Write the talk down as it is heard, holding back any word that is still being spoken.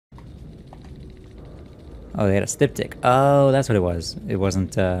Oh, they had a styptic. Oh, that's what it was. It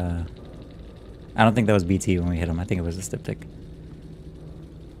wasn't, I don't think that was BT when we hit him. I think it was a styptic.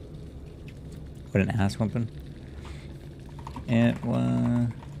 What an ass whooping. It was...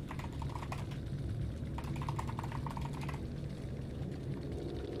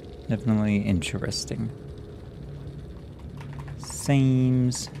 definitely interesting.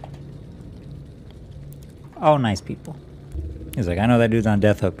 Seems... Oh, nice people. He's like, I know that dude's on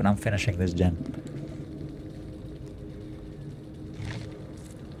death hook, but I'm finishing this gen.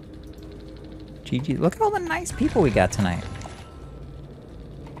 GG. Look at all the nice people we got tonight.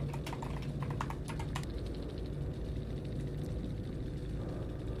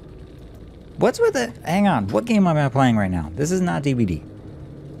 What's with it? Hang on. What game am I playing right now? This is not DBD.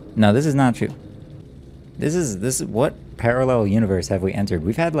 No, this is not true. This is what parallel universe have we entered?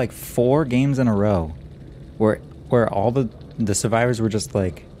 We've had like 4 games in a row where all the survivors were just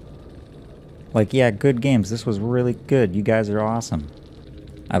like, yeah, good games. This was really good. You guys are awesome.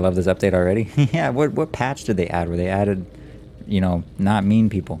 I love this update already. Yeah, what patch did they add where they added, you know, not mean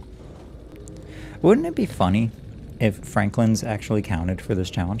people? Wouldn't it be funny if Franklin's actually counted for this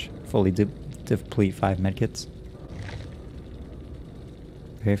challenge? Fully deplete 5 medkits.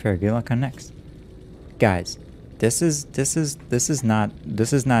 Very fair. Good luck on next. Guys, this is not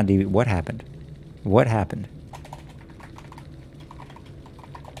DB. What happened? What happened?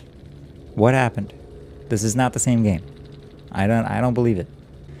 What happened? This is not the same game. I don't believe it.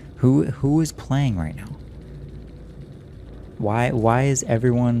 Who is playing right now? Why is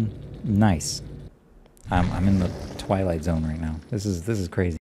everyone nice? I'm in the twilight zone right now. This is crazy.